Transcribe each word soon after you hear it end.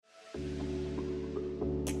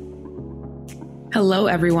Hello,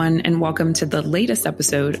 everyone, and welcome to the latest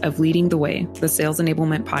episode of Leading the Way, the Sales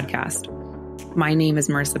Enablement Podcast. My name is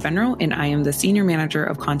Marissa Gbenro, and I am the Senior Manager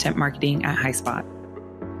of Content Marketing at Highspot.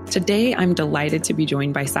 Today, I'm delighted to be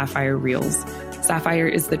joined by Sapphire Reels. Sapphire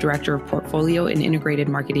is the Director of Portfolio and Integrated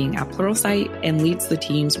Marketing at Pluralsight and leads the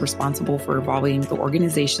teams responsible for evolving the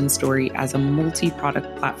organization's story as a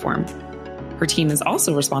multi-product platform. Her team is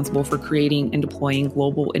also responsible for creating and deploying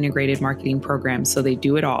global integrated marketing programs, so they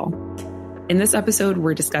do it all. In this episode,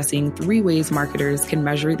 we're discussing 3 ways marketers can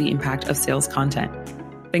measure the impact of sales content.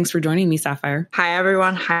 Thanks for joining me, Sapphire. Hi,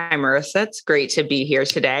 everyone. Hi, Marissa. It's great to be here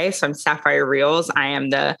today. So I'm Sapphire Reels. I am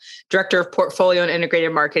the Director of Portfolio and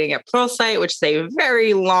Integrated Marketing at Pluralsight, which is a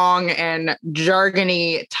very long and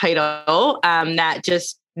jargony title that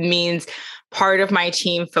just means part of my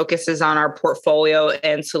team focuses on our portfolio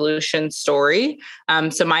and solution story.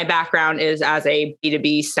 So my background is as a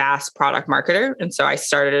B2B SaaS product marketer. And so I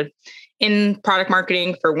started in product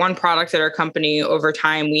marketing for one product at our company. Over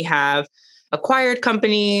time, we have acquired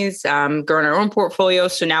companies, grown our own portfolio.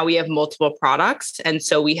 So now we have multiple products. And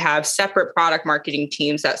so we have separate product marketing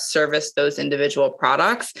teams that service those individual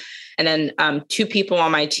products. And then 2 people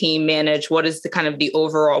on my team manage what is the kind of the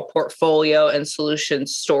overall portfolio and solution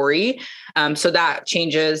story. So that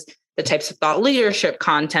changes the types of thought leadership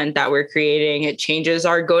content that we're creating. It changes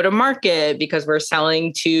our go-to-market because we're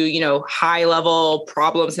selling to, high-level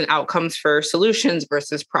problems and outcomes for solutions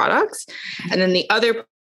versus products. And then the other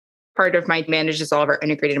part of my manages all of our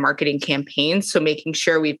integrated marketing campaigns. So making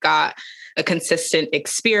sure we've got a consistent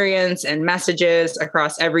experience and messages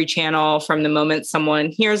across every channel from the moment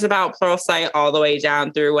someone hears about Pluralsight all the way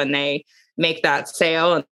down through when they make that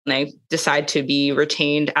sale and they decide to be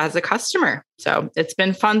retained as a customer. So it's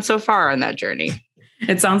been fun so far on that journey.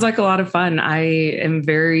 It sounds like a lot of fun. I am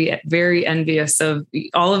very, very envious of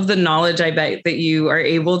all of the knowledge I bet that you are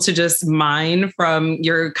able to just mine from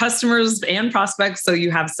your customers and prospects. So you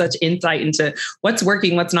have such insight into what's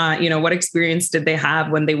working, what's not, what experience did they have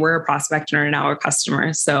when they were a prospect and are now a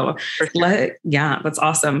customer. So that's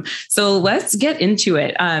awesome. So let's get into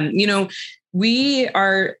it. We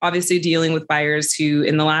are obviously dealing with buyers who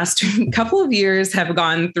in the last couple of years have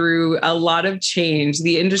gone through a lot of change.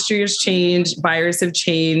 The industry has changed, buyers have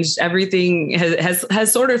changed, everything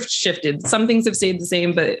has sort of shifted. Some things have stayed the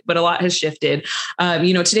same, but a lot has shifted.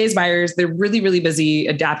 Today's buyers, they're really, really busy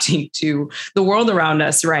adapting to the world around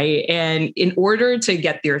us, right? And in order to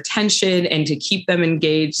get their attention and to keep them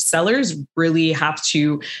engaged, sellers really have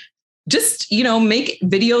to just, make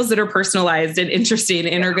videos that are personalized and interesting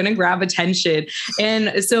and are going to grab attention.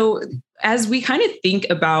 And so as we kind of think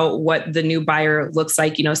about what the new buyer looks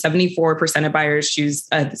like, 74% of buyers choose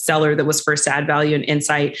a seller that was first to add value and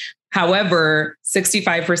insight. However,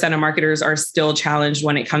 65% of marketers are still challenged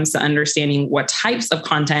when it comes to understanding what types of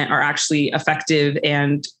content are actually effective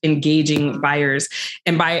and engaging buyers.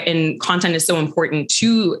 And content is so important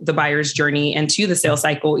to the buyer's journey and to the sales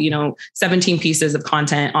cycle. 17 pieces of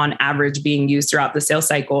content on average being used throughout the sales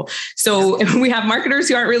cycle. So we have marketers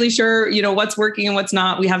who aren't really sure, what's working and what's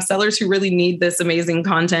not. We have sellers who really need this amazing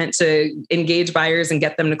content to engage buyers and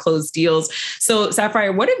get them to close deals. So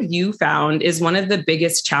Sapphire, what have you found is one of the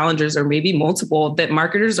biggest challenges, or maybe multiple, that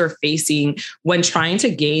marketers are facing when trying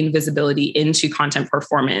to gain visibility into content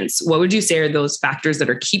performance? What would you say are those factors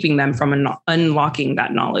that are keeping them from unlocking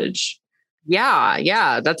that knowledge?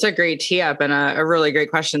 Yeah, that's a great tee up and a really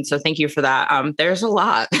great question. So thank you for that. There's a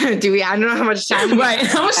lot. I don't know how much time. Right.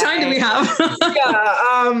 How much time do we have?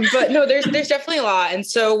 But no, there's definitely a lot. And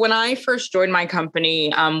so when I first joined my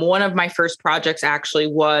company, one of my first projects actually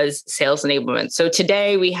was sales enablement. So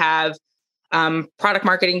today we have product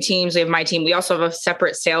marketing teams. We have my team. We also have a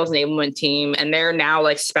separate sales enablement team, and they're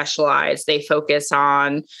now specialized. They focus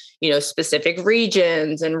on, specific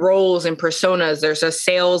regions and roles and personas. There's a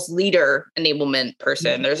sales leader enablement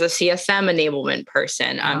person. There's a CSM enablement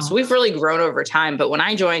person. So we've really grown over time. But when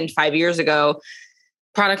I joined 5 years ago,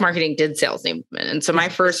 product marketing did sales enablement. And so my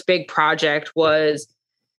first big project was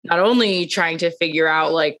not only trying to figure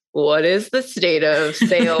out what is the state of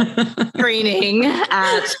sales training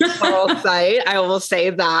at Pluralsight. I will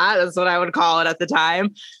say that is what I would call it at the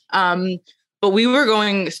time. But we were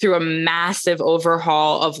going through a massive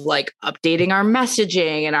overhaul of updating our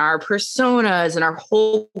messaging and our personas, and our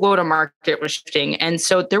whole go-to-market was shifting. And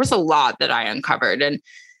so there was a lot that I uncovered. And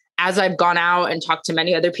as I've gone out and talked to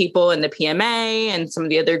many other people in the PMA and some of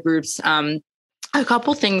the other groups, a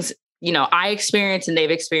couple things I experienced and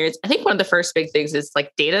they've experienced. I think one of the first big things is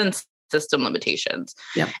data and system limitations.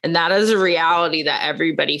 Yep. And that is a reality that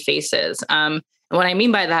everybody faces. And what I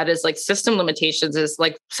mean by that is system limitations is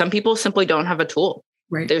some people simply don't have a tool.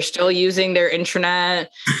 Right. They're still using their intranet.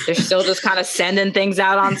 They're still just kind of sending things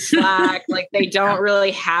out on Slack. Like they don't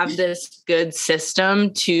really have this good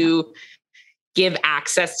system to give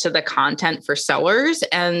access to the content for sellers.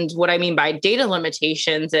 And what I mean by data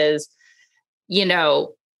limitations is,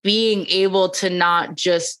 being able to not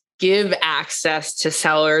just give access to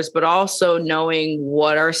sellers, but also knowing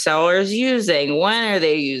what are sellers using, when are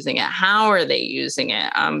they using it, how are they using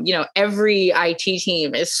it. Every IT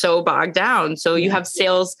team is so bogged down. So you have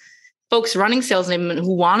sales folks running sales enablement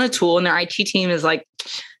who want a tool, and their IT team is like,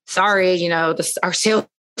 sorry, our sales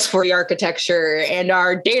for the architecture and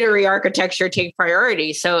our data re-architecture take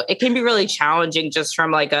priority. So it can be really challenging just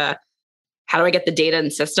from like how do I get the data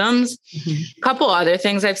and systems? Mm-hmm. A couple other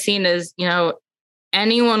things I've seen is,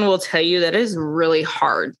 anyone will tell you that it is really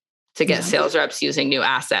hard to get sales reps using new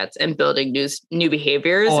assets and building new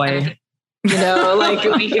behaviors. Boy. And,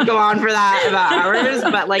 we could go on for that about hours,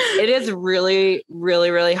 but like it is really, really,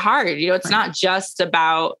 really hard. It's not just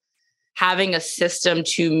about having a system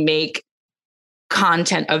to make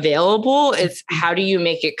content available. It's how do you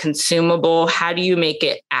make it consumable? How do you make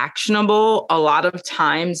it actionable? A lot of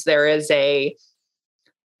times there is a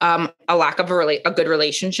lack of a good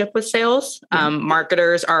relationship with sales.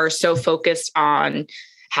 Marketers are so focused on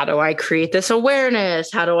how do I create this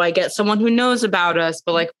awareness? How do I get someone who knows about us?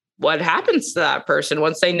 But like, what happens to that person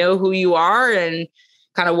once they know who you are and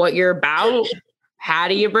kind of what you're about? How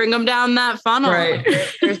do you bring them down that funnel? Right.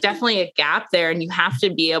 There's definitely a gap there, and you have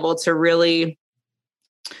to be able to really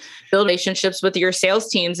build relationships with your sales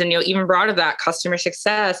teams. And even broader that, customer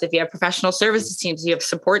success. If you have professional services teams, you have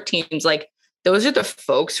support teams, like those are the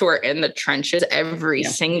folks who are in the trenches every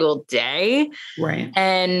single day. Right.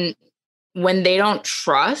 And when they don't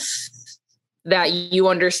trust that you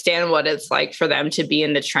understand what it's like for them to be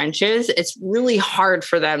in the trenches, it's really hard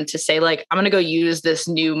for them to say, like, I'm going to go use this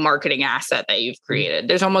new marketing asset that you've created.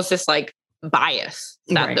 There's almost this like bias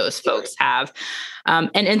that those folks have.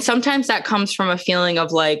 And sometimes that comes from a feeling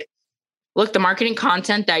of like, look, the marketing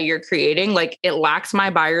content that you're creating, like it lacks my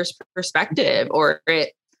buyer's perspective, or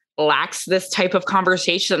it lacks this type of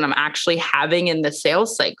conversation I'm actually having in the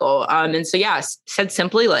sales cycle. And so, said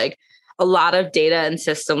simply, like a lot of data and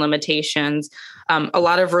system limitations, a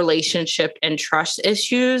lot of relationship and trust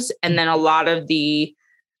issues. And then a lot of the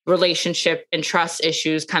relationship and trust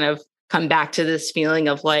issues kind of come back to this feeling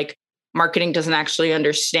of like, marketing doesn't actually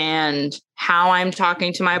understand how I'm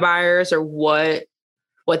talking to my buyers or what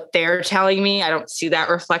they're telling me. I don't see that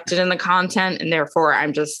reflected in the content, and therefore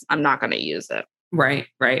I'm not going to use it. Right.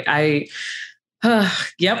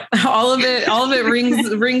 Yep. All of it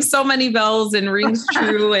rings so many bells and rings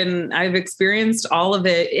true. And I've experienced all of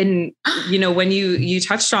it. And, when you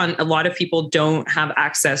touched on, a lot of people don't have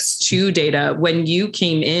access to data. When you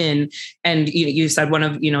came in and you said one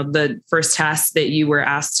of, the first tasks that you were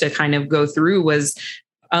asked to kind of go through was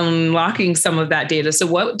unlocking some of that data. So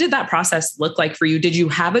what did that process look like for you? Did you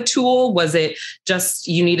have a tool? Was it just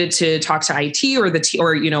you needed to talk to IT or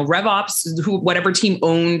RevOps, whatever team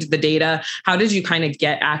owned the data? How did you kind of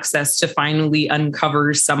get access to finally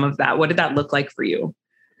uncover some of that? What did that look like for you?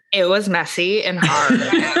 It was messy and hard.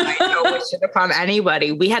 I don't wish it upon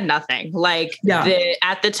anybody. We had nothing.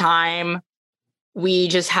 At the time, we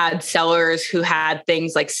just had sellers who had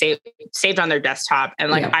things like saved on their desktop.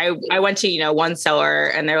 And I went to, one seller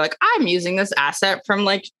and they're like, I'm using this asset from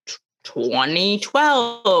like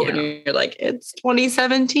 2012. Yeah. And you're like, it's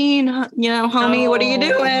 2017, homie, what are you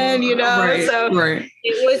doing?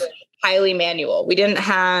 It was highly manual. We didn't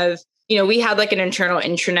have, we had like an internal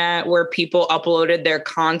intranet where people uploaded their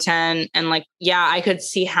content and I could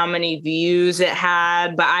see how many views it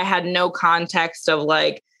had, but I had no context of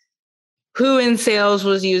like, who in sales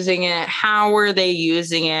was using it? How were they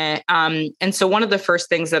using it? And so one of the first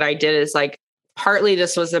things that I did is like, partly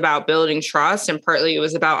this was about building trust and partly it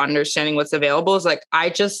was about understanding what's available. Is like,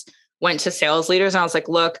 I just went to sales leaders and I was like,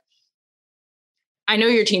 look, I know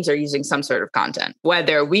your teams are using some sort of content,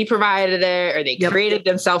 whether we provided it or they created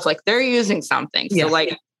themselves, like they're using something. So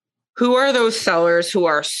like, who are those sellers who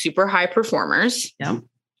are super high performers? Yeah.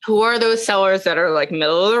 Who are those sellers that are like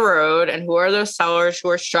middle of the road? And who are those sellers who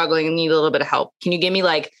are struggling and need a little bit of help? Can you give me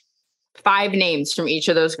like 5 names from each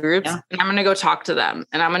of those groups? Yeah. And I'm going to go talk to them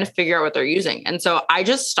and I'm going to figure out what they're using. And so I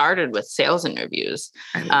just started with sales interviews,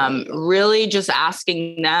 really just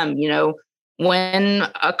asking them, when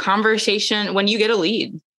you get a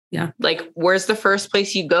lead, like where's the first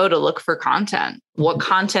place you go to look for content? Mm-hmm. What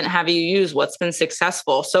content have you used? What's been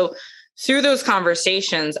successful? So through those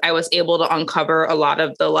conversations, I was able to uncover a lot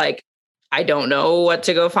of the like, I don't know what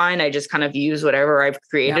to go find. I just kind of use whatever I've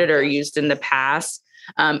created or used in the past.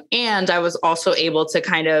 And I was also able to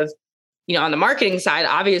kind of, on the marketing side,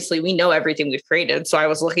 obviously we know everything we've created. So I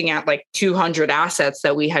was looking at like 200 assets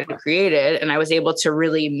that we had created, and I was able to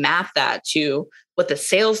really map that to what the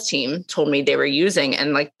sales team told me they were using.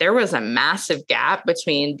 And like, there was a massive gap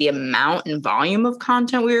between the amount and volume of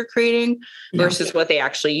content we were creating versus what they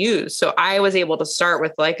actually use. So I was able to start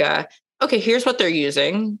with like okay, here's what they're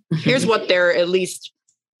using. Here's what they're at least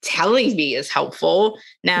telling me is helpful.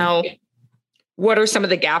 Now, what are some of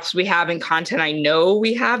the gaps we have in content I know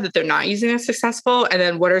we have that they're not using as successful? And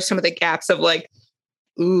then what are some of the gaps of like,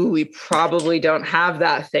 ooh, we probably don't have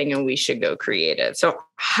that thing and we should go create it. So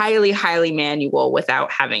highly, highly manual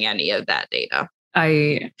without having any of that data.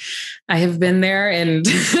 I have been there, and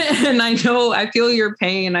and I feel your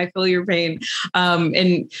pain.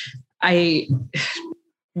 And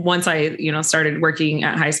once I, started working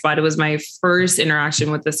at Highspot, it was my first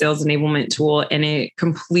interaction with the sales enablement tool, and it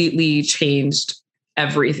completely changed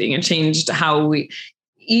everything. It changed how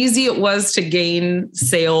easy it was to gain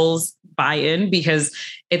sales buy-in, because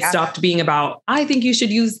it stopped being about, I think you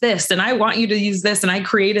should use this, and I want you to use this, and I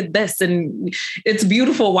created this, and it's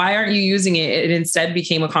beautiful. Why aren't you using it? It instead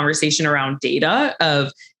became a conversation around data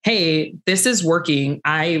of, hey, this is working.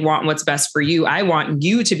 I want what's best for you. I want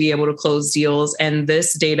you to be able to close deals. And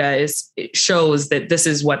this data shows that this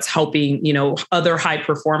is what's helping, other high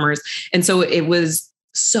performers. And so it was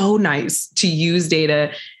so nice to use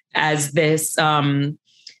data as this,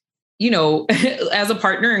 as a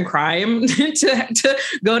partner in crime to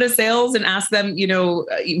go to sales and ask them,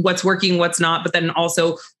 what's working, what's not, but then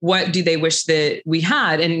also what do they wish that we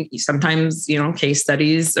had? And sometimes, case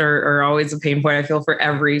studies are always a pain point, I feel, for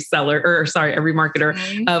every every marketer.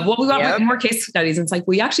 We want more case studies. And it's like,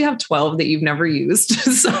 we actually have 12 that you've never used.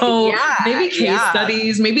 So maybe case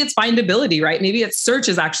studies, maybe it's findability, right? Maybe it's search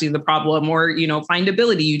is actually the problem, or,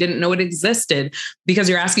 findability. You didn't know it existed because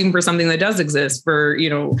you're asking for something that does exist for,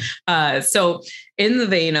 so in the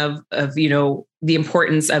vein of the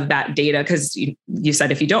importance of that data, because you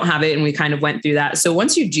said if you don't have it, and we kind of went through that. So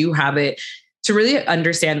once you do have it, to really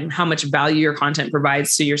understand how much value your content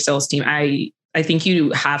provides to your sales team, I think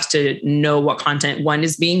you have to know what content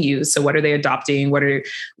is being used. So what are they adopting? What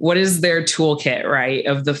is their toolkit, right?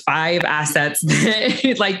 Of the 5 assets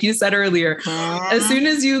that, like you said earlier, as soon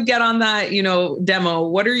as you get on that, demo,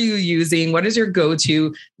 what are you using? What is your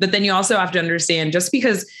go-to? But then you also have to understand, just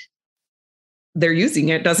because they're using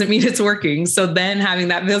it doesn't mean it's working. So then having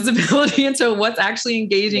that visibility into what's actually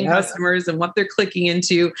engaging customers and what they're clicking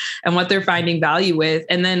into and what they're finding value with.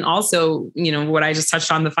 And then also, what I just touched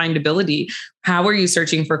on, the findability. How are you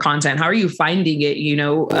searching for content? How are you finding it?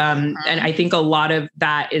 And I think a lot of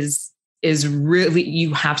that is really,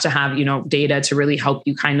 you have to have, data to really help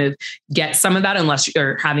you kind of get some of that, unless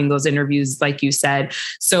you're having those interviews, like you said.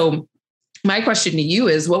 So my question to you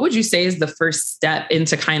is, what would you say is the first step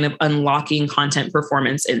into kind of unlocking content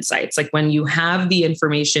performance insights? Like, when you have the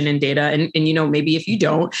information and data and maybe if you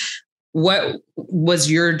don't, what was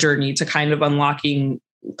your journey to kind of unlocking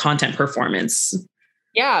content performance?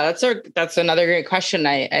 Yeah, that's another great question.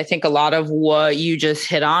 I think a lot of what you just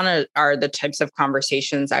hit on are the types of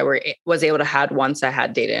conversations I was able to have once I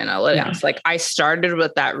had data analytics. Yeah. Like, I started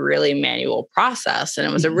with that really manual process, and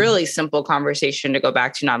it was a really simple conversation to go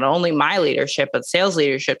back to not only my leadership, but sales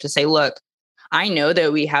leadership, to say, look, I know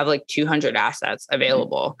that we have like 200 assets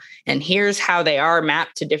available, and here's how they are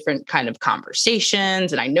mapped to different kind of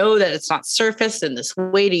conversations. And I know that it's not surfaced in this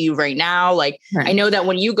way to you right now. Like, I know that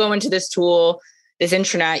when you go into this tool, this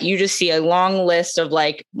intranet, you just see a long list of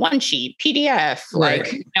like one sheet, PDF,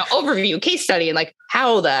 like overview, case study, and like,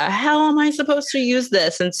 how the hell am I supposed to use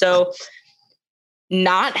this? And so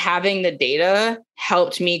not having the data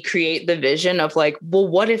helped me create the vision of like, well,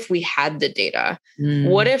 what if we had the data?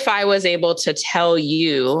 What if I was able to tell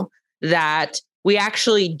you that we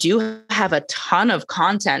actually do have a ton of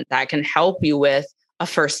content that can help you with a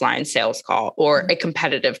first line sales call or a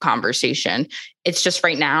competitive conversation? It's just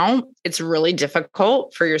right now, it's really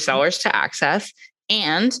difficult for your sellers to access.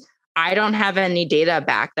 And I don't have any data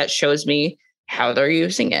back that shows me how they're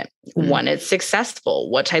using it, when it's successful,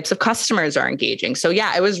 what types of customers are engaging. So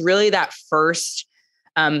yeah, it was really that first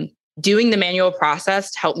doing the manual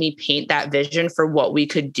process to help me paint that vision for what we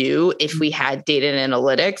could do if we had data and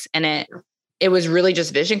analytics. And it was really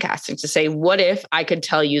just vision casting to say, what if I could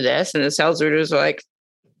tell you this? And the sales leaders were like,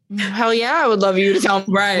 hell yeah, I would love you to tell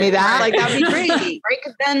me that. Like, that'd be great. Right.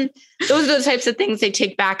 Because then those are the types of things they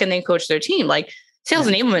take back and they coach their team. Like, sales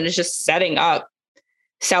enablement is just setting up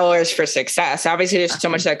sellers for success. Obviously, there's so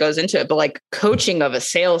much that goes into it, but like, coaching of a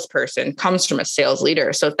salesperson comes from a sales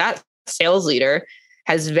leader. So if that sales leader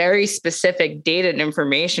has very specific data and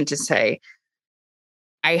information to say,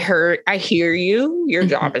 I hear you. Your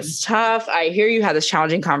job is tough. I hear you had this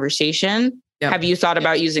challenging conversation. Yep. Have you thought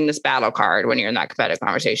about using this battle card when you're in that competitive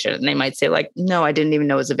conversation? And they might say like, no, I didn't even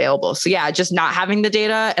know it was available. So yeah, just not having the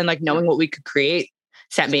data and like knowing what we could create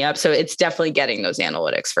set me up. So it's definitely getting those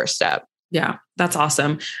analytics first step. Yeah, that's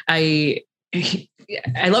awesome. I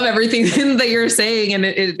love everything that you're saying, and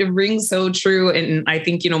it rings so true. And I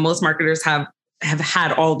think, most marketers have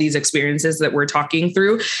had all these experiences that we're talking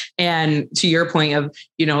through. And to your point of,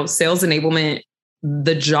 sales enablement,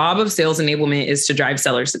 the job of sales enablement is to drive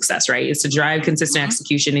seller success, right? It's to drive consistent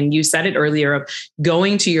execution. And you said it earlier of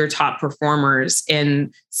going to your top performers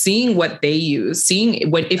and seeing what they use,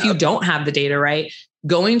 seeing what, if you don't have the data, right?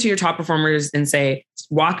 Going to your top performers and say,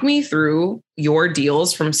 walk me through your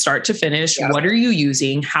deals from start to finish. Yeah. What are you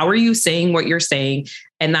using? How are you saying what you're saying?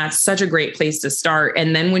 And that's such a great place to start.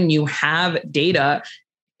 And then when you have data,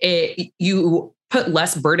 you put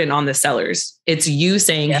less burden on the sellers. It's you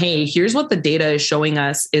saying, hey, here's what the data is showing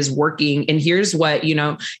us is working. And here's what,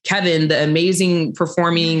 Kevin, the amazing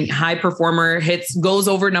performing high performer goes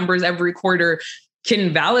over numbers every quarter,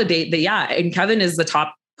 can validate that. Yeah. And Kevin is the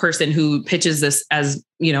top person who pitches this as,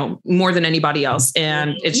 more than anybody else.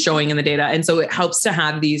 And it's showing in the data. And so it helps to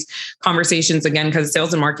have these conversations again, because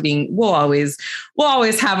sales and marketing will always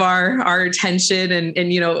have our attention and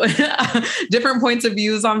different points of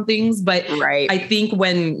views on things. But I think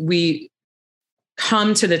when we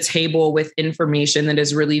come to the table with information that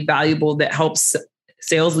is really valuable, that helps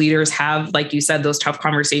sales leaders have, like you said, those tough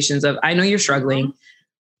conversations of, I know you're struggling.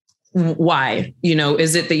 Why?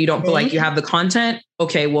 Is it that you don't feel like you have the content?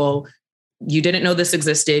 Okay, well, you didn't know this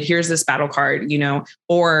existed. Here's this battle card,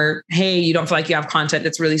 or, hey, you don't feel like you have content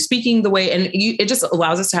that's really speaking the way. And it just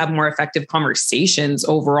allows us to have more effective conversations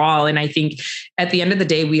overall. And I think at the end of the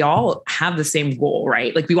day, we all have the same goal,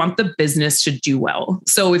 right? Like we want the business to do well.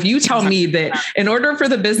 So if you tell me that in order for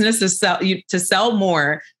the business to sell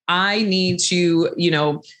more, I need to,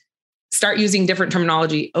 start using different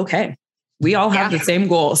terminology. Okay. We all have the same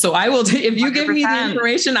goal. So I will, if you 100%. Give me the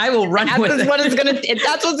information, I will run with it. If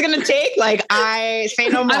that's what's going to take, like I say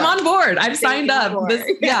no more. I'm on board. I've signed up.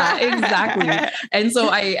 Yeah, exactly. And so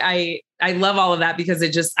I love all of that because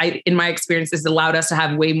it just, in my experience, has allowed us to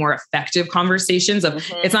have way more effective conversations of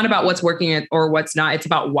it's not about what's working or what's not, it's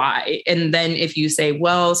about why. And then if you say,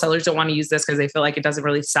 well, sellers don't want to use this because they feel like it doesn't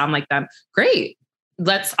really sound like them. Great.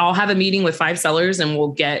 I'll have a meeting with 5 sellers and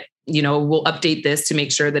we'll update this to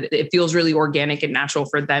make sure that it feels really organic and natural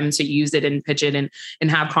for them to use it and pitch it and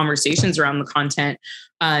have conversations around the content.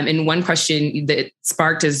 And one question that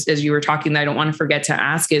sparked as you were talking that I don't want to forget to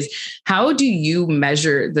ask is, how do you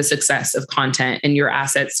measure the success of content and your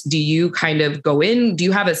assets? Do you kind of go in, do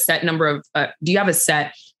you have a set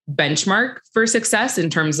benchmark for success in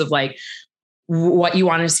terms of like, what you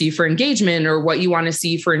want to see for engagement or what you want to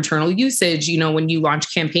see for internal usage, when you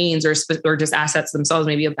launch campaigns or just assets themselves,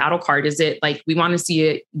 maybe a battle card, is it like, we want to see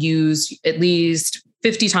it used at least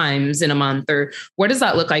 50 times in a month? Or what does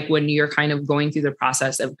that look like when you're kind of going through the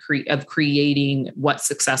process of creating what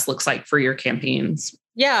success looks like for your campaigns?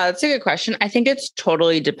 Yeah, that's a good question. I think it's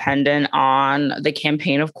totally dependent on the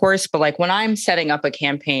campaign, of course, but like when I'm setting up a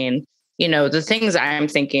campaign, the things I'm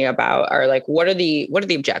thinking about are like, what are the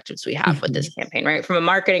objectives we have with this campaign, right? From a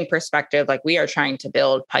marketing perspective, like we are trying to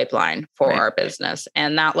build pipeline for our business.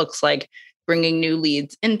 And that looks like bringing new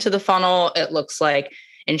leads into the funnel. It looks like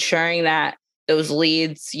ensuring that those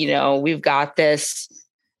leads, we've got this,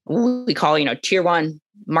 we call, tier 1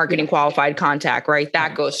 marketing qualified contact, right?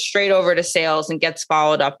 That goes straight over to sales and gets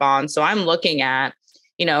followed up on. So I'm looking at,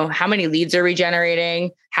 how many leads are we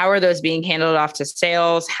generating? How are those being handled off to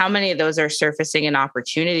sales? How many of those are surfacing an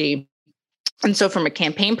opportunity? And so from a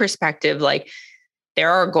campaign perspective, like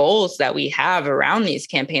there are goals that we have around these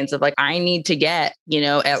campaigns of like, I need to get,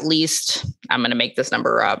 at least, I'm going to make this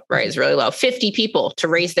number up, right? It's really low, 50 people to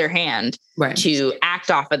raise their hand to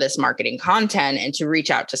act off of this marketing content and to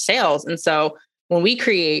reach out to sales. And so when we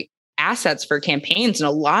create assets for campaigns, and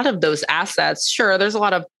a lot of those assets, sure, there's a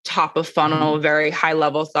lot of top of funnel, very high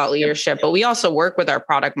level thought leadership, but we also work with our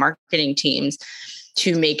product marketing teams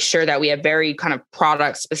to make sure that we have very kind of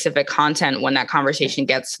product specific content when that conversation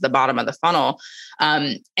gets to the bottom of the funnel.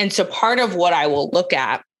 And so part of what I will look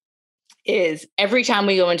at is every time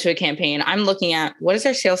we go into a campaign, I'm looking at what does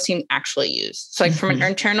our sales team actually use? So like from an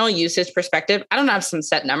internal usage perspective, I don't have some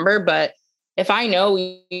set number, but if I know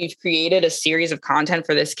we've created a series of content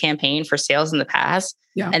for this campaign for sales in the past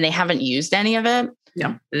and they haven't used any of it,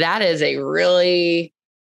 that is a really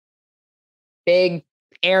big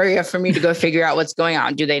area for me to go figure out what's going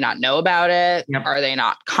on. Do they not know about it? Yep. Are they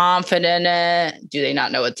not confident in it? Do they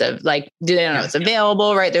not know do they not know it's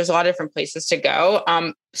available? Right. There's a lot of different places to go.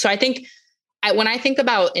 So I think when I think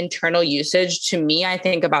about internal usage, to me, I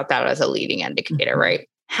think about that as a leading indicator, right?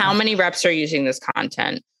 How many reps are using this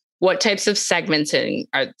content? What types of segments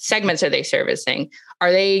are they servicing?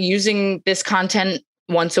 Are they using this content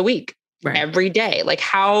once a week? Right. Every day? Like,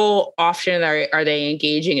 how often are they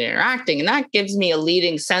engaging and interacting? And that gives me a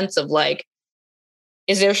leading sense of like,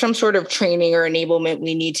 is there some sort of training or enablement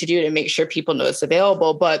we need to do to make sure people know it's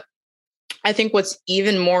available? But I think what's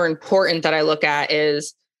even more important that I look at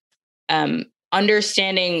is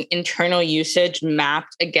understanding internal usage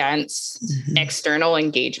mapped against external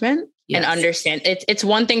engagement. Yes. And understand it's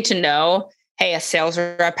one thing to know, hey, a sales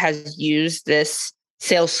rep has used this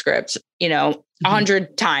sales script,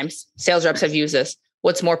 100 times. Sales reps have used this.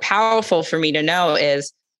 What's more powerful for me to know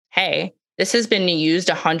is, hey, this has been used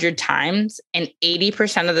 100 times, and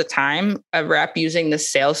 80% of the time, a rep using the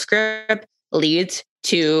sales script leads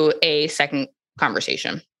to a second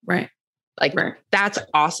conversation. Right. That's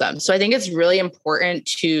awesome. So I think it's really important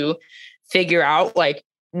to figure out like,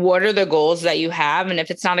 what are the goals that you have? And if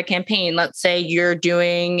it's not a campaign, let's say you're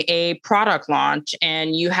doing a product launch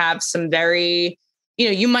and you have some very,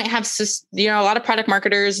 you might have, a lot of product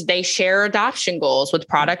marketers, they share adoption goals with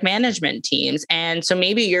product management teams. And so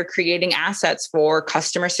maybe you're creating assets for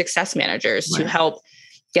customer success managers to help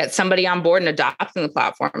get somebody on board and adopting the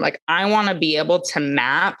platform. Like, I want to be able to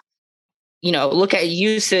map, look at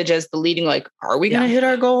usage as the leading, like, are we going to hit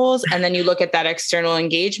our goals? And then you look at that external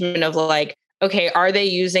engagement of like, okay, are they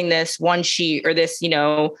using this one sheet or this,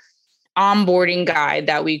 onboarding guide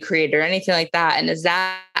that we created or anything like that? And is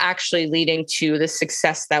that actually leading to the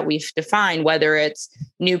success that we've defined, whether it's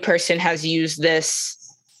new person has used this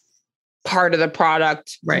part of the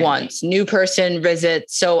product once, new person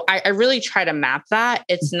visits. So I really try to map that.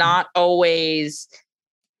 It's not always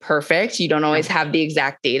perfect. You don't always have the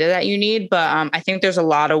exact data that you need, but I think there's a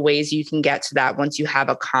lot of ways you can get to that once you have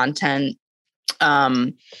a content,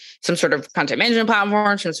 some sort of content management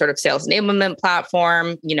platform, some sort of sales enablement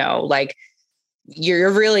platform, like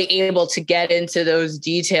you're really able to get into those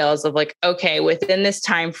details of like, okay, within this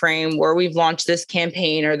time frame where we've launched this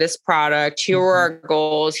campaign or this product, here are our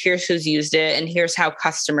goals, here's who's used it, and here's how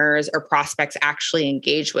customers or prospects actually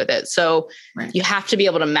engage with it. So you have to be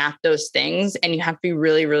able to map those things, and you have to be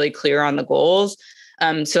really, really clear on the goals.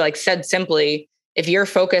 So like said simply, if you're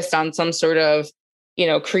focused on some sort of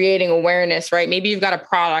creating awareness, right? Maybe you've got a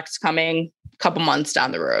product coming a couple months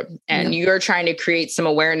down the road and you're trying to create some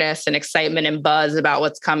awareness and excitement and buzz about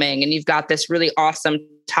what's coming. And you've got this really awesome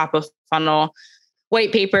top of funnel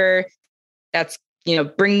white paper that's,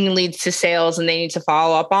 bringing leads to sales and they need to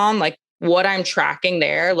follow up on. Like, what I'm tracking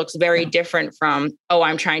there looks very different from,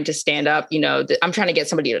 I'm trying to stand up, I'm trying to get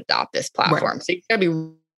somebody to adopt this platform. So you gotta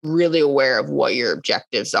be really aware of what your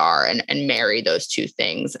objectives are and marry those two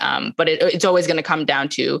things. But it's always going to come down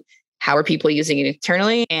to how are people using it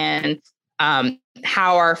internally and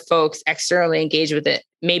how are folks externally engaged with it.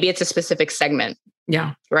 Maybe it's a specific segment.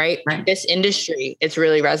 Yeah. Right. This industry it's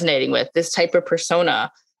really resonating with this type of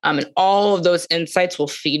persona. And all of those insights will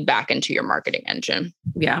feed back into your marketing engine.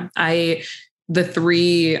 Yeah.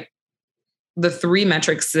 The three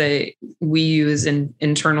metrics that we use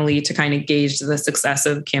internally to kind of gauge the success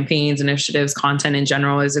of campaigns, initiatives, content in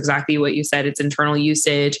general is exactly what you said. It's internal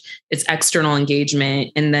usage, it's external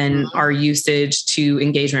engagement, and then our usage to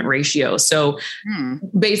engagement ratio. So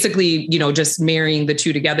basically, just marrying the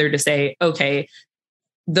two together to say, okay,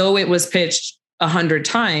 though it was pitched 100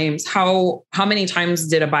 times, how many times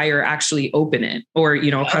did a buyer actually open it? Or,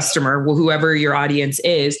 a customer, whoever your audience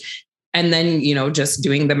is. And then, just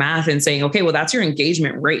doing the math and saying, okay, well, that's your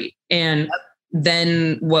engagement rate. And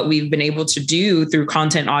then what we've been able to do through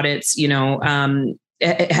content audits, we've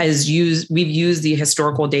used the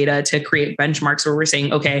historical data to create benchmarks where we're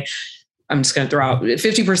saying, okay, I'm just going to throw out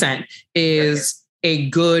 50% is a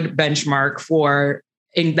good benchmark for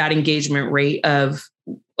that engagement rate of,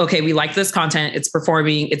 okay, we like this content, it's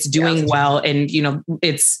performing, it's doing well. And,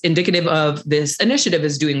 it's indicative of this initiative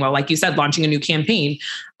is doing well. Like you said, launching a new campaign,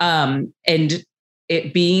 and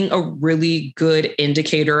it being a really good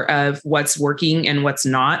indicator of what's working and what's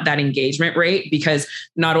not, that engagement rate, because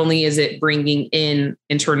not only is it bringing in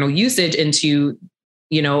internal usage into,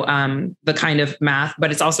 the kind of math,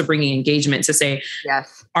 but it's also bringing engagement to say,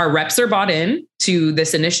 yes, our reps are bought in to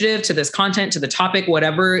this initiative, to this content, to the topic,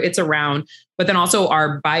 whatever it's around. But then also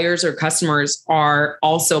our buyers or customers are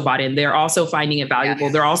also bought in. They're also finding it valuable.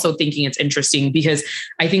 Yes. They're also thinking it's interesting, because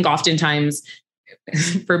I think oftentimes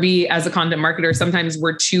for me as a content marketer, sometimes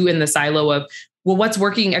we're too in the silo of, well, what's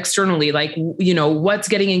working externally? Like, what's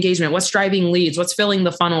getting engagement, what's driving leads, what's filling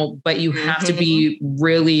the funnel, but you have to be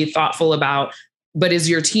really thoughtful about, but is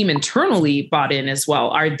your team internally bought in as well?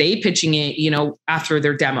 Are they pitching it, after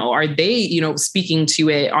their demo? Are they, speaking to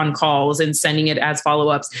it on calls and sending it as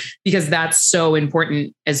follow-ups? Because that's so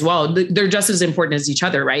important as well. They're just as important as each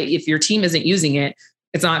other, right? If your team isn't using it,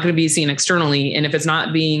 it's not going to be seen externally. And if it's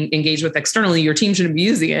not being engaged with externally, your team shouldn't be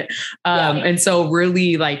using it. And so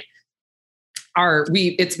really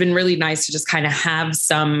it's been really nice to just kind of have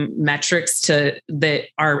some metrics that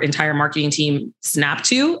our entire marketing team snap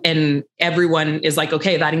to, and everyone is like,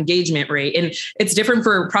 okay, that engagement rate. And it's different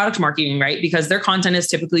for product marketing, right? Because their content is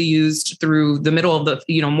typically used through the middle of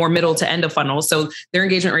the, more middle to end of funnel. So their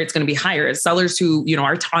engagement rate is going to be higher as sellers who,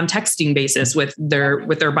 are on texting basis with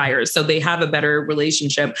their buyers. So they have a better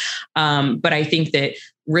relationship. But I think that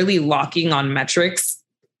really locking on metrics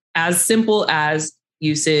as simple as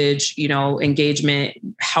usage, engagement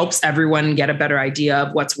helps everyone get a better idea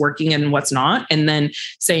of what's working and what's not. And then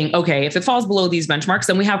saying, okay, if it falls below these benchmarks,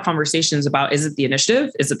 then we have conversations about, is it the initiative?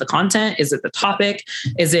 Is it the content? Is it the topic?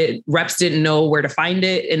 Is it reps didn't know where to find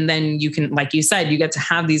it? And then you can, like you said, you get to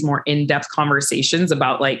have these more in-depth conversations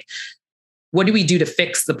about what do we do to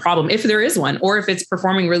fix the problem if there is one, or if it's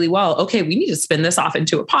performing really well? Okay, we need to spin this off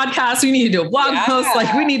into a podcast. We need to do a blog post.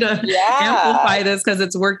 We need to amplify this because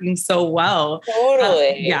it's working so well.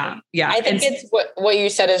 Totally. Yeah. I think it's what you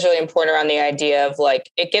said is really important around the idea of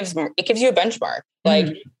it gives you a benchmark.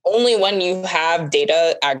 Only when you have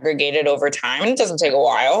data aggregated over time, and it doesn't take a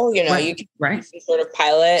while, you can sort of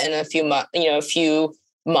pilot in a few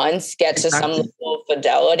months, get to some level of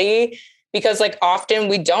fidelity, because often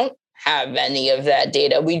we don't have any of that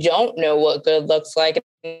data. We don't know what good looks like.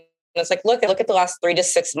 And it's look at the last 3 to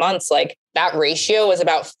 6 months, that ratio is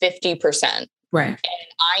about 50%. Right. And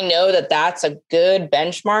I know that that's a good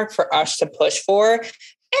benchmark for us to push for. And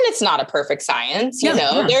it's not a perfect science.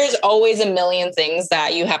 There's always a million things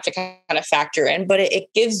that you have to kind of factor in, but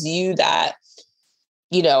it gives you that,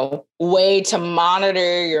 way to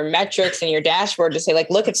monitor your metrics and your dashboard to say,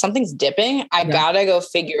 look, if something's dipping, I gotta go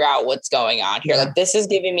figure out what's going on here. This is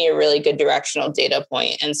giving me a really good directional data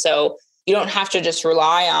point. And so you don't have to just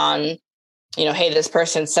rely on, hey, this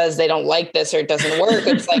person says they don't like this or it doesn't work.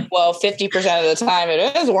 It's 50% of the time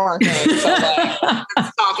it is working. So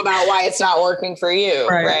let's talk about why it's not working for you.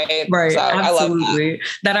 Right. So absolutely. I love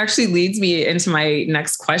that actually leads me into my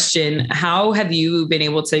next question. How have you been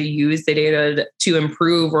able to use the data to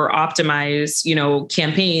improve or optimize,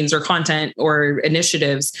 campaigns or content or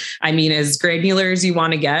initiatives? I mean, as granular as you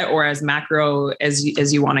want to get, or as macro as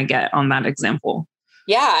you want to get on that example?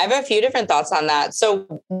 Yeah, I have a few different thoughts on that.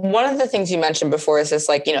 So one of the things you mentioned before is this,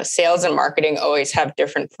 sales and marketing always have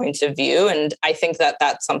different points of view. And I think that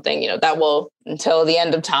that's something, that will until the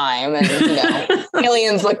end of time. And,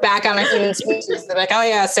 aliens look back on a human species. They're like, oh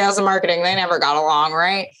yeah, sales and marketing, they never got along,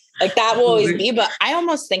 right? That will always be. But I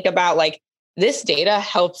almost think about this data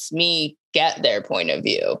helps me get their point of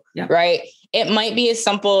view, right? It might be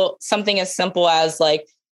something as simple as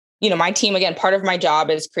my team, again, part of my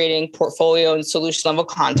job is creating portfolio and solution level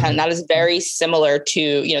content. That is very similar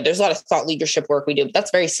to, there's a lot of thought leadership work we do, but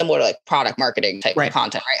that's very similar to product marketing type of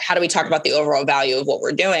content, right? How do we talk about the overall value of what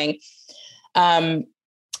we're doing? And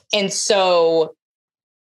so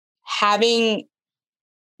having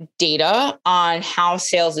data on how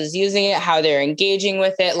sales is using it, how they're engaging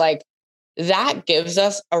with it, that gives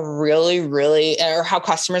us a really, really, or how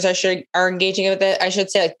customers are engaging with it, I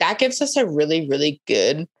should say, that gives us a really, really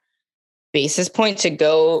good basis point to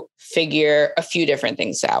go figure a few different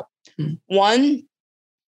things out. One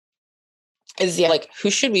is who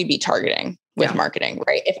should we be targeting with marketing,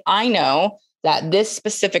 right? If I know that this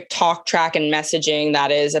specific talk track and messaging that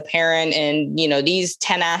is apparent and, these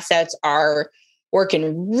 10 assets are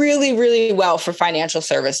working really, really well for financial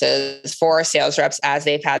services for our sales reps as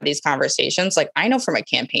they've had these conversations. I know from a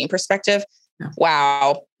campaign perspective,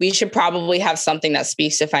 wow, we should probably have something that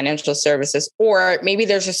speaks to financial services, or maybe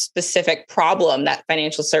there's a specific problem that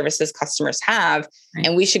financial services customers have,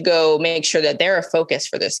 and we should go make sure that they're a focus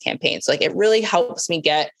for this campaign. So it really helps me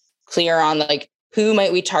get clear on who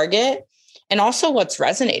might we target and also what's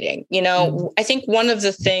resonating. I think one of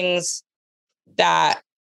the things that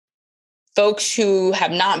folks who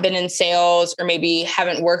have not been in sales or maybe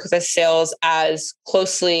haven't worked with sales as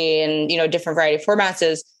closely in, different variety of formats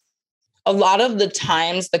is a lot of the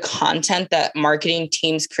times the content that marketing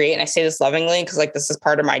teams create, and I say this lovingly because this is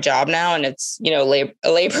part of my job now and it's, a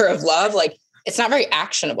labor of love, it's not very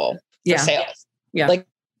actionable for sales. Yeah.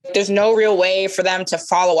 There's no real way for them to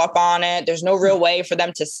follow up on it. There's no real way for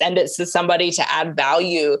them to send it to somebody to add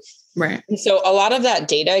value. Right. And so a lot of that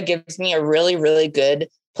data gives me a really, really good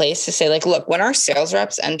place to say, like, look, when our sales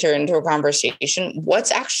reps enter into a conversation,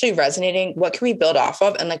 what's actually resonating? What can we build off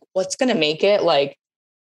of? And like, what's going to make it like,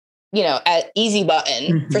 an easy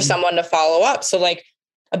button for someone to follow up. So like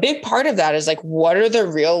a big part of that is like, what are the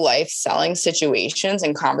real life selling situations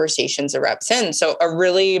and conversations a rep's in? So a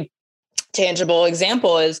really tangible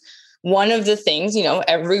example is one of the things,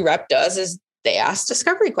 every rep does is they ask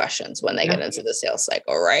discovery questions when they get into the sales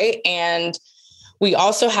cycle, right? And we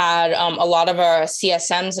also had a lot of our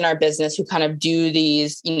CSMs in our business who kind of do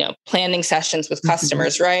these, planning sessions with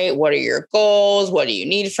customers, right? What are your goals? What do you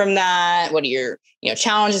need from that? What are your,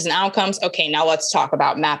 challenges and outcomes? Okay, now let's talk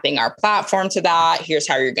about mapping our platform to that. Here's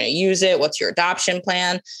how you're going to use it. What's your adoption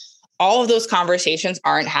plan? All of those conversations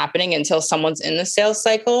aren't happening until someone's in the sales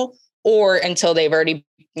cycle or until they've already,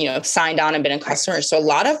 signed on and been a customer. So a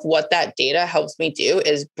lot of what that data helps me do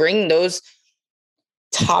is bring those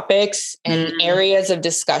topics and areas of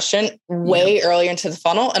discussion way earlier into the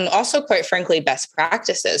funnel, and also, quite frankly, best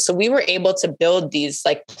practices. So we were able to build these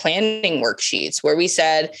like planning worksheets where we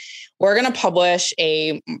said, we're going to publish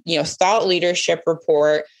a, thought leadership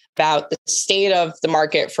report about the state of the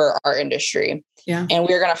market for our industry. Yeah. And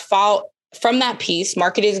we're going to follow from that piece.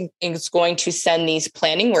 Marketing is going to send these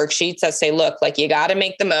planning worksheets that say, look, like you got to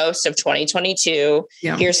make the most of 2022.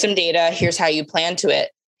 Yeah. Here's some data. Here's how you plan to it.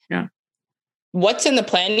 Yeah. What's in the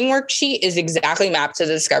planning worksheet is exactly mapped to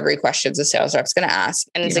the discovery questions the sales rep's going to ask.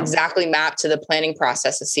 And it's exactly mapped to the planning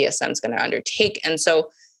process the CSM is going to undertake. And so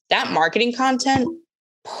that marketing content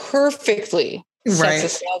perfectly sets the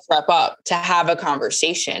sales rep up to have a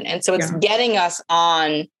conversation. And so it's getting us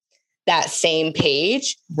on that same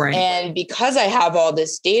page. Right. And because I have all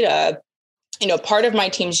this data, part of my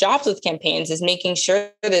team's jobs with campaigns is making sure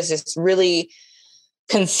there's this really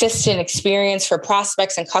consistent experience for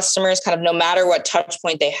prospects and customers, kind of no matter what touch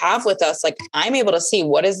point they have with us. Like I'm able to see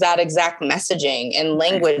what is that exact messaging and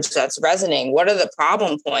language that's resonating. What are the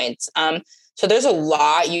problem points? So there's a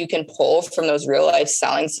lot you can pull from those real life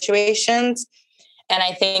selling situations. And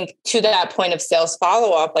I think to that point of sales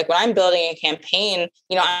follow-up, like when I'm building a campaign,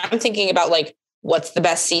 I'm thinking about like, what's the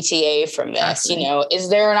best CTA from this? Is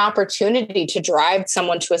there an opportunity to drive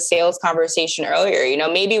someone to a sales conversation earlier?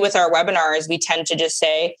 Maybe with our webinars, we tend to just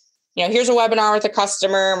say, here's a webinar with a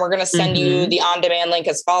customer and we're going to send you the on-demand link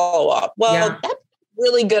as follow-up. Well, that's a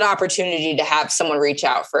really good opportunity to have someone reach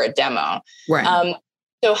out for a demo. Right.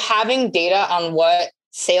 So having data on what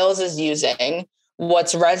sales is using,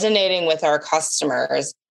 what's resonating with our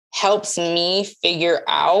customers helps me figure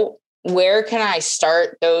out where can I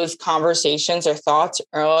start those conversations or thoughts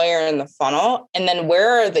earlier in the funnel? And then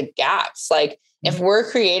where are the gaps? Like if we're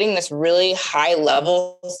creating this really high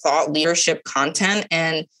level thought leadership content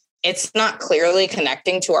and it's not clearly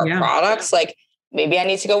connecting to our products, like maybe I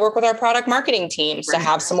need to go work with our product marketing teams to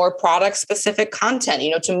have some more product specific content,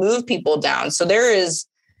 to move people down. So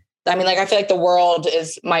I feel like the world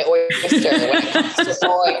is my oyster when it comes to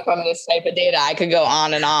pulling from this type of data. I could go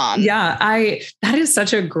on and on. Yeah, that is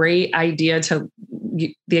such a great idea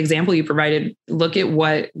the example you provided. Look at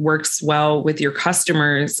what works well with your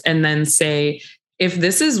customers and then say, if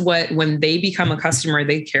this is what, when they become a customer,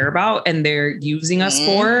 they care about and they're using us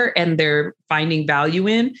for, and they're finding value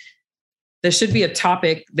in, this should be a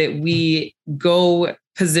topic that we go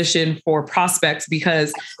position for prospects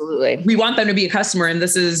because we want them to be a customer. And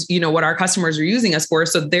this is, what our customers are using us for.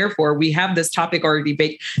 So therefore we have this topic already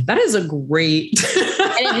baked. That is a great,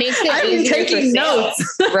 and it makes it easier taking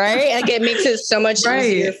notes, right? Like it makes it so much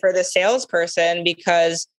easier for the salesperson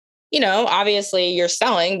because, obviously you're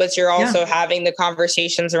selling, but you're also having the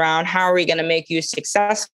conversations around how are we going to make you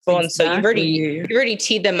successful? Exactly. And so you've already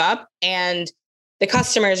teed them up and the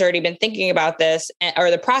customer has already been thinking about this,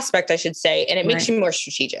 or the prospect, I should say, and it makes you more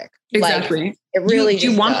strategic. Exactly. Like, it really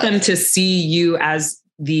you want them to see you as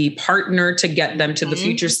the partner to get them to the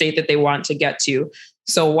future state that they want to get to.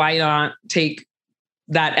 So why not take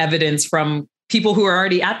that evidence from people who are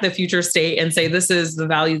already at the future state and say, this is the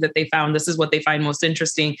value that they found. This is what they find most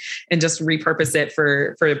interesting, and just repurpose it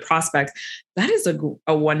for prospects. That is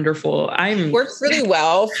a wonderful, works really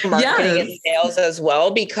well for marketing and sales as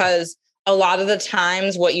well, because a lot of the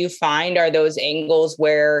times what you find are those angles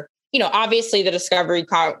where, obviously the discovery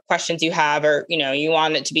questions you have are, you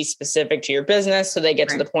want it to be specific to your business. So they get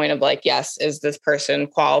to the point of like, yes, is this person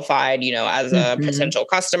qualified, as a potential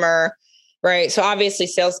customer? Right. So obviously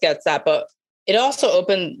sales gets that, but it also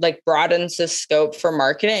broadens the scope for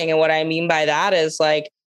marketing. And what I mean by that is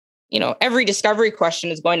like, every discovery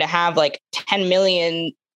question is going to have like 10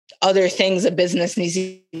 million other things a business needs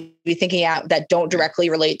to be thinking out that don't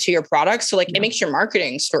directly relate to your product. So like it makes your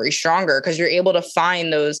marketing story stronger because you're able to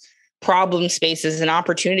find those problem spaces and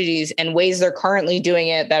opportunities and ways they're currently doing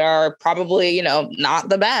it that are probably, not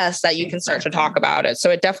the best, that you can start to talk about it. So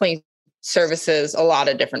it definitely services a lot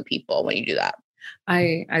of different people when you do that.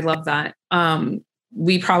 I love that.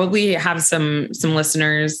 We probably have some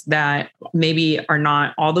listeners that maybe are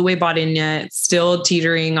not all the way bought in yet, still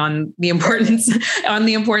teetering on the importance of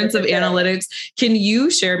analytics. Can you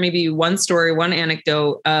share maybe one story, one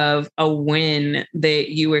anecdote of a win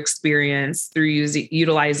that you experienced through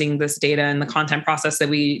utilizing this data and the content process that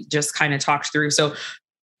we just kind of talked through? So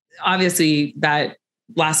obviously that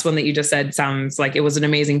last one that you just said sounds like it was an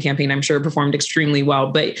amazing campaign. I'm sure it performed extremely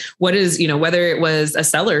well, but what is, whether it was a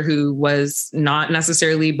seller who was not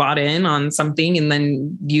necessarily bought in on something and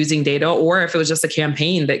then using data, or if it was just a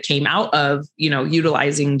campaign that came out of,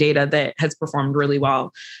 utilizing data that has performed really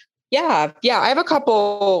well. Yeah. I have a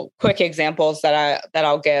couple quick examples that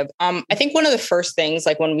I'll give. I think one of the first things,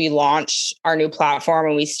 like when we launched our new platform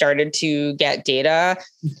and we started to get data,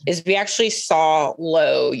 is we actually saw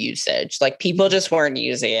low usage. Like people just weren't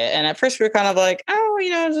using it. And at first we were kind of like,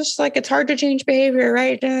 just like it's hard to change behavior,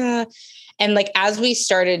 right? And like as we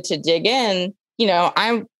started to dig in,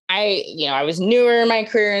 I was newer in my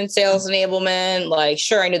career in sales enablement. Like,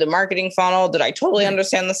 sure, I knew the marketing funnel. Did I totally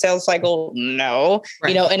understand the sales cycle? No,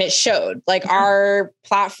 right. And it showed. Like our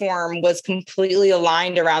platform was completely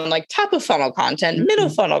aligned around like top of funnel content, middle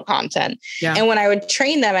funnel content. Yeah. And when I would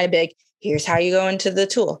train them, I'd be like, here's how you go into the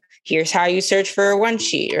tool. Here's how you search for one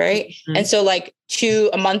sheet, right? Mm-hmm. And so like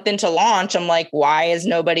a month into launch, I'm like, why is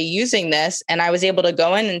nobody using this? And I was able to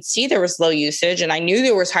go in and see there was low usage, and I knew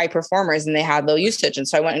there was high performers and they had low usage. And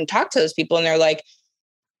so I went and talked to those people, and they're like,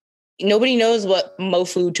 nobody knows what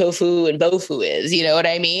mofu, tofu, and bofu is. You know what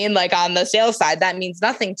I mean? Like on the sales side, that means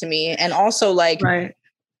nothing to me. And also like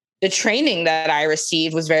the training that I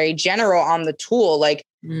received was very general on the tool. Like,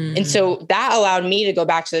 and so that allowed me to go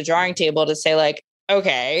back to the drawing table to say like,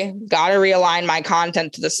 okay, got to realign my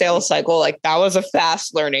content to the sales cycle. Like that was a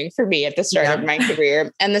fast learning for me at the start of my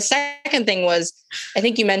career. And the second thing was, I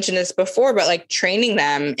think you mentioned this before, but like training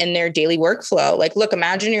them in their daily workflow. Like, look,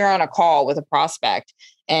 imagine you're on a call with a prospect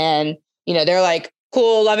and, they're like,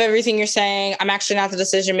 cool, love everything you're saying. I'm actually not the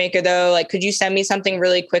decision maker though. Like, could you send me something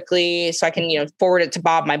really quickly so I can, forward it to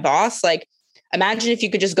Bob, my boss? Like, imagine if you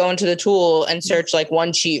could just go into the tool and search like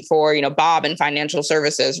one sheet for, Bob in financial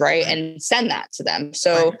services, right? And send that to them.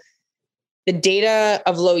 So the data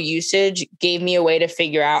of low usage gave me a way to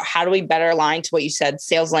figure out how do we better align to what you said,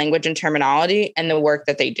 sales language and terminology and the work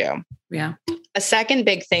that they do. Yeah. A second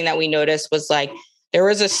big thing that we noticed was like, there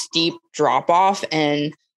was a steep drop off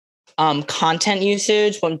in content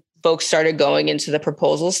usage when folks started going into the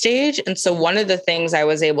proposal stage. And so one of the things I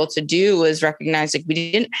was able to do was recognize like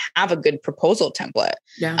we didn't have a good proposal template.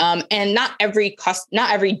 Yeah. And not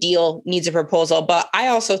every deal needs a proposal, but I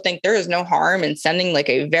also think there is no harm in sending like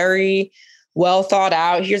a very well thought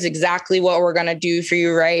out, here's exactly what we're going to do for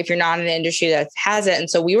you, right? If you're not in an industry that has it. And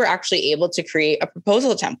so we were actually able to create a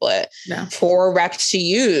proposal template for reps to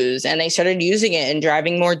use, and they started using it and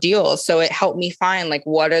driving more deals. So it helped me find like,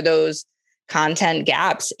 what are those content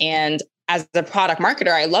gaps? And as the product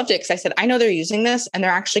marketer, I loved it because I said, I know they're using this and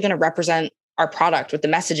they're actually going to represent our product with the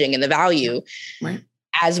messaging and the value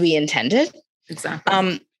as we intended.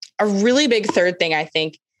 Exactly. A really big third thing, I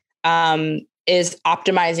think, is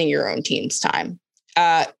optimizing your own team's time.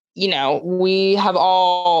 We have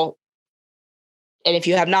all, and if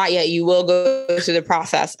you have not yet, you will go through the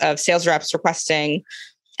process of sales reps requesting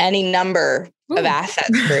any number of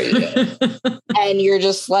assets for you. And you're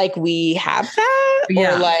just like, we have that?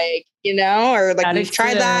 Or like, or like we've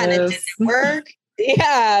tried that and it didn't work.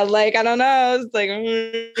 Yeah. Like, I don't know. It's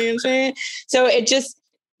like, so it just,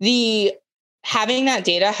 having that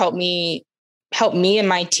data helped me and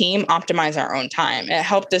my team optimize our own time. It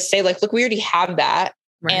helped us say like, look, we already have that.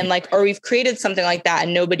 Right. And like, or we've created something like that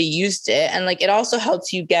and nobody used it. And like, it also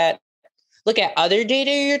helps you look at other data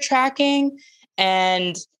you're tracking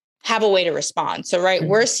and have a way to respond. So,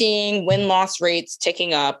 we're seeing win-loss rates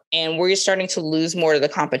ticking up and we're starting to lose more to the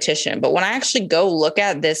competition. But when I actually go look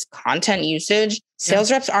at this content usage,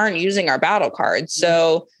 sales reps aren't using our battle cards.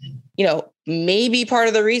 So, maybe part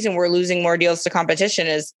of the reason we're losing more deals to competition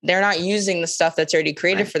is they're not using the stuff that's already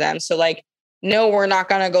created for them. So like, no, we're not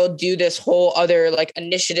going to go do this whole other like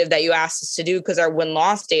initiative that you asked us to do because our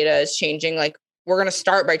win-loss data is changing. Like, we're going to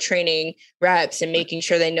start by training reps and making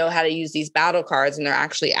sure they know how to use these battle cards and they're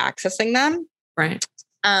actually accessing them. Right.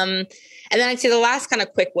 And then I'd say the last kind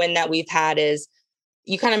of quick win that we've had is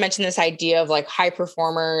you kind of mentioned this idea of like high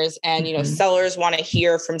performers and, sellers want to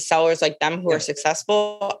hear from sellers like them who are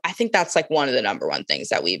successful. I think that's like one of the number one things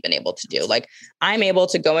that we've been able to do. Like I'm able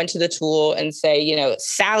to go into the tool and say,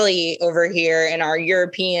 Sally over here in our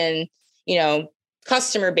European,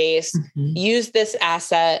 customer base, use this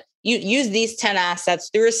asset, use these 10 assets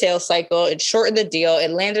through a sales cycle. It shortened the deal. It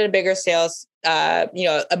landed a bigger sales,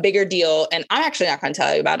 a bigger deal. And I'm actually not going to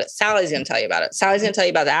tell you about it. Sally's going to tell you about it. Sally's going to tell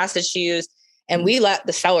you about the assets she used. And we let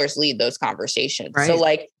the sellers lead those conversations. Right. So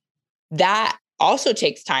like that also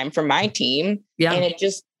takes time from my team and it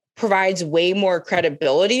just provides way more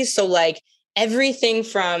credibility. So like everything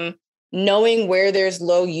from knowing where there's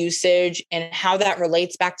low usage and how that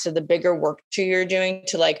relates back to the bigger work you're doing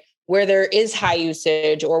to like where there is high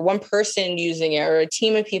usage or one person using it or a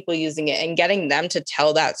team of people using it and getting them to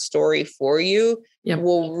tell that story for you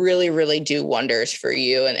will really, really do wonders for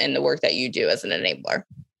you and the work that you do as an enabler.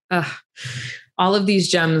 All of these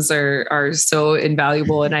gems are so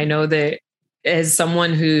invaluable. And I know that as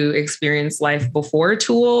someone who experienced life before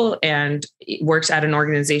Tool and worked at an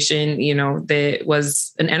organization, that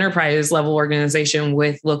was an enterprise level organization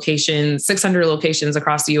with 600 locations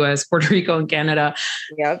across the US, Puerto Rico, and Canada.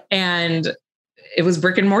 Yep. And it was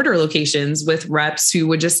brick and mortar locations with reps who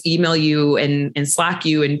would just email you and Slack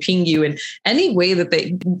you and ping you in any way that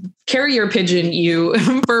they carrier pigeon you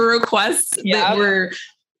for requests that were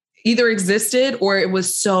either existed or it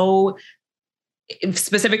was so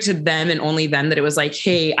specific to them and only them that it was like,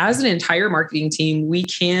 hey, as an entire marketing team, we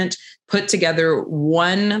can't put together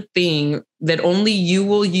one thing that only you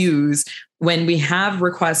will use when we have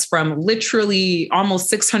requests from literally almost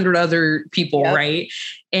 600 other people, right?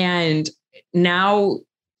 And now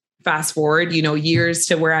fast forward, years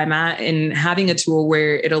to where I'm at and having a tool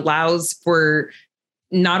where it allows for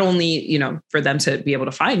not only, for them to be able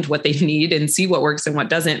to find what they need and see what works and what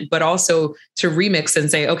doesn't, but also to remix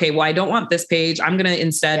and say, okay, well, I don't want this page. I'm going to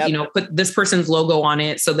instead, put this person's logo on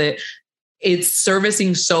it so that it's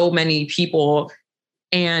servicing so many people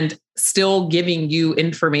and still giving you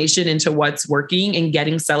information into what's working and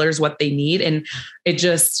getting sellers what they need. And it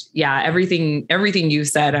just, everything you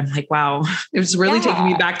said, I'm like, wow, it was really taking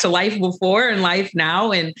me back to life before and life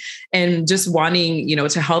now. And just wanting,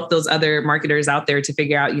 to help those other marketers out there to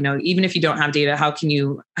figure out, even if you don't have data, how can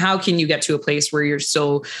you get to a place where you're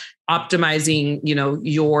still optimizing,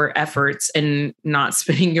 your efforts and not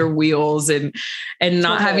spinning your wheels and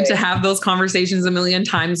not having to have those conversations a million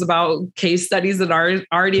times about case studies that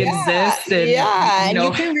already exist. And, and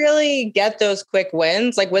you can really get those quick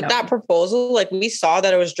wins. Like with that proposal, like we saw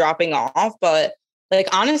that it was dropping off, but like,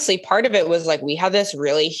 honestly, part of it was like, we had this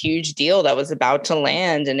really huge deal that was about to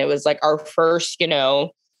land. And it was like our first,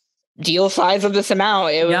 deal size of this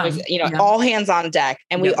amount. It was, all hands on deck.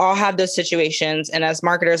 And we all had those situations. And as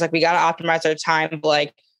marketers, like we got to optimize our time.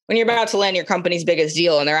 Like when you're about to land your company's biggest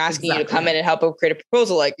deal and they're asking you to come in and help create a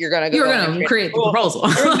proposal, like you're going to create the proposal.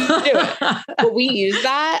 Do it. But we use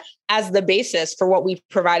that as the basis for what we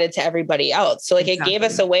provided to everybody else. So like it gave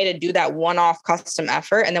us a way to do that one-off custom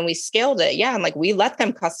effort. And then we scaled it. And like we let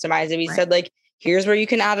them customize it. We said like, here's where you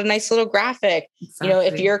can add a nice little graphic.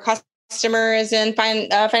 If you're a customer is in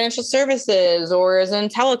financial services or is in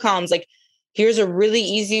telecoms, like here's a really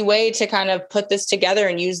easy way to kind of put this together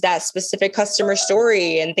and use that specific customer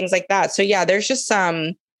story and things like that. So there's just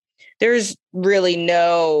there's really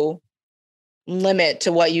no limit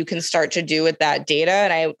to what you can start to do with that data.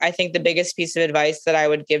 And I think the biggest piece of advice that I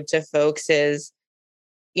would give to folks is,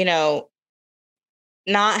 not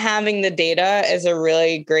having the data is a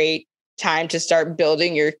really great time to start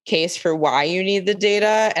building your case for why you need the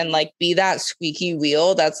data and like be that squeaky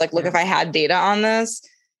wheel that's like, look, if I had data on this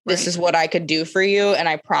is what I could do for you. And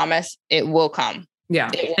I promise it will come.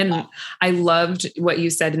 Yeah. And I loved what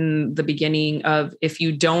you said in the beginning of if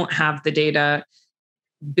you don't have the data,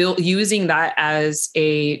 using that as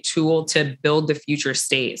a tool to build the future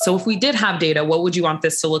state. So if we did have data, what would you want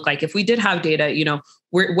this to look like? If we did have data,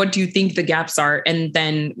 what do you think the gaps are? And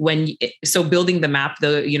then building the map,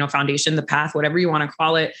 the, foundation, the path, whatever you want to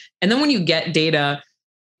call it. And then when you get data,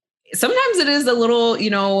 sometimes it is a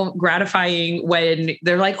little, gratifying when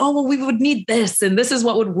they're like, oh, well, we would need this, and this is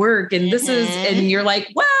what would work. And this is, and you're like,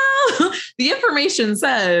 well, the information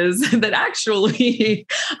says that actually,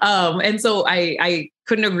 and so I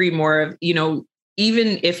couldn't agree more.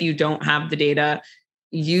 Even if you don't have the data,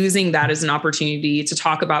 using that as an opportunity to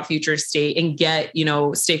talk about future state and get,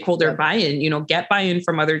 stakeholder buy-in, get buy-in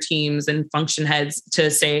from other teams and function heads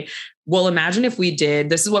to say, well, imagine if we did,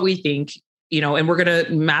 this is what we think. and we're going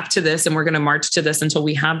to map to this and we're going to march to this until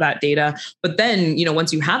we have that data. But then,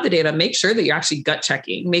 once you have the data, make sure that you're actually gut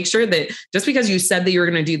checking. Make sure that just because you said that you were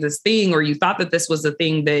going to do this thing, or you thought that this was the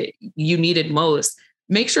thing that you needed most,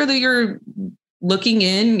 make sure that you're looking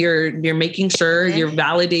in, you're making sure you're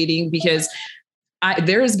validating, because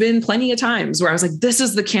there has been plenty of times where I was like, this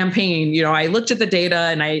is the campaign. I looked at the data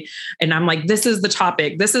and I'm like, this is the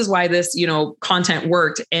topic. This is why this, content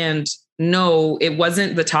worked. And no, it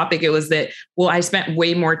wasn't the topic. It was that, well, I spent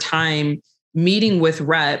way more time meeting with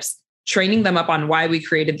reps, training them up on why we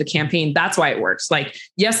created the campaign. That's why it works. Like,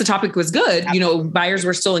 yes, the topic was good. Buyers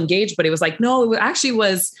were still engaged, but it was like, no, it actually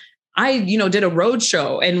was, I, did a road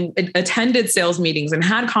show and attended sales meetings and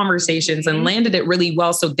had conversations and landed it really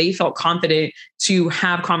well. So they felt confident to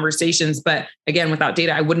have conversations. But again, without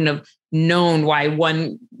data, I wouldn't have known why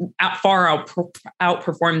one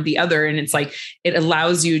outperformed the other. And it's like, it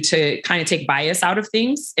allows you to kind of take bias out of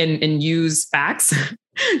things and use facts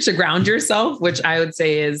to ground yourself, which I would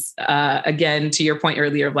say is, again, to your point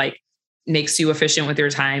earlier, of like, makes you efficient with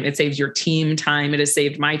your time. It saves your team time. It has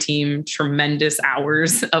saved my team tremendous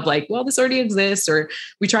hours of like, well, this already exists, or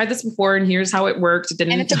we tried this before and here's how it worked.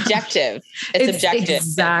 And it's objective. It's objective.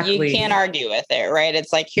 Exactly. You can't argue with it, right?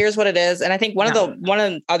 It's like, here's what it is. And I think one of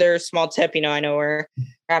the other small tip, I know we're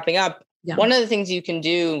wrapping up. Yeah. One of the things you can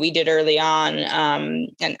do, we did early on,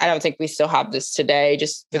 and I don't think we still have this today,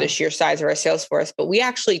 just for the sheer size of our sales force, but we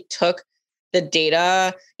actually took the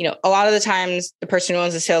data. A lot of the times the person who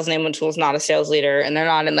owns the sales enablement tool is not a sales leader and they're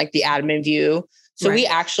not in like the admin view. So we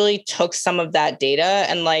actually took some of that data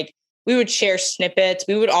and like, we would share snippets.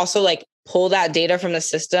 We would also like pull that data from the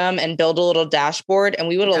system and build a little dashboard. And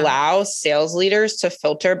we would allow sales leaders to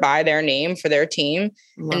filter by their name for their team.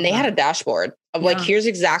 And they had a dashboard of like, here's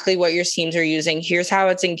exactly what your teams are using. Here's how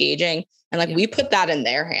it's engaging. And like, we put that in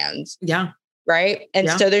their hands. Yeah. Right. And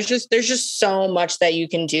so there's just so much that you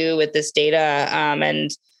can do with this data.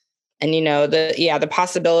 And the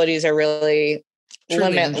possibilities are really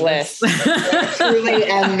truly limitless, truly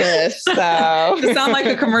endless. So you sound like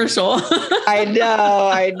a commercial. I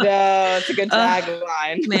know. It's a good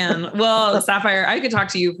tagline. Man. Well, Sapphire, I could talk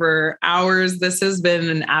to you for hours. This has been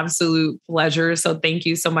an absolute pleasure. So thank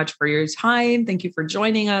you so much for your time. Thank you for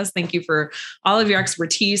joining us. Thank you for all of your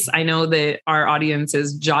expertise. I know that our audience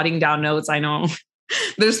is jotting down notes. I know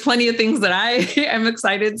there's plenty of things that I am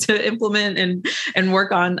excited to implement and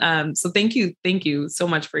work on. So thank you. Thank you so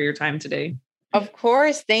much for your time today. Of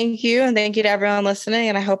course. Thank you. And thank you to everyone listening.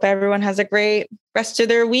 And I hope everyone has a great rest of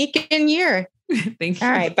their week and year. Thank you.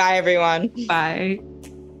 All right. Bye, everyone. Bye.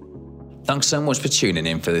 Thanks so much for tuning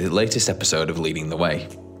in for the latest episode of Leading the Way.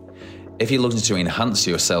 If you're looking to enhance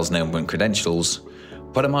your sales enablement credentials,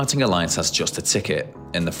 Product Marketing Alliance has just a ticket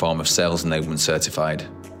in the form of Sales Enablement Certified.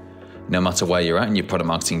 No matter where you're at in your product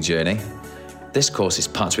marketing journey, this course is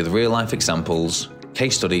packed with real-life examples,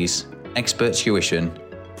 case studies, expert tuition,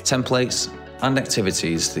 templates, and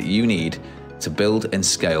activities that you need to build and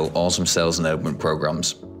scale awesome sales enablement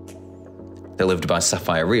programs. Delivered by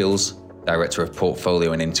Sapphire Reels, Director of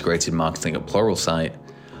Portfolio and Integrated Marketing at Pluralsight,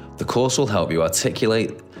 the course will help you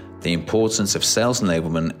articulate the importance of sales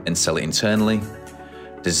enablement and sell it internally,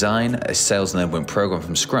 design a sales enablement program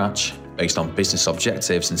from scratch based on business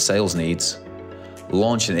objectives and sales needs,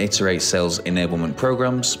 launch and iterate sales enablement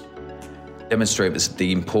programs, demonstrate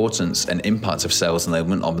the importance and impact of sales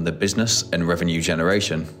enablement on the business and revenue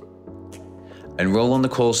generation. Enroll on the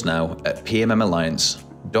course now at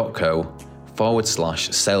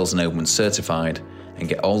pmmalliance.co/sales enablement certified and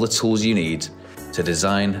get all the tools you need to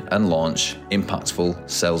design and launch impactful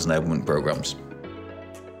sales enablement programs.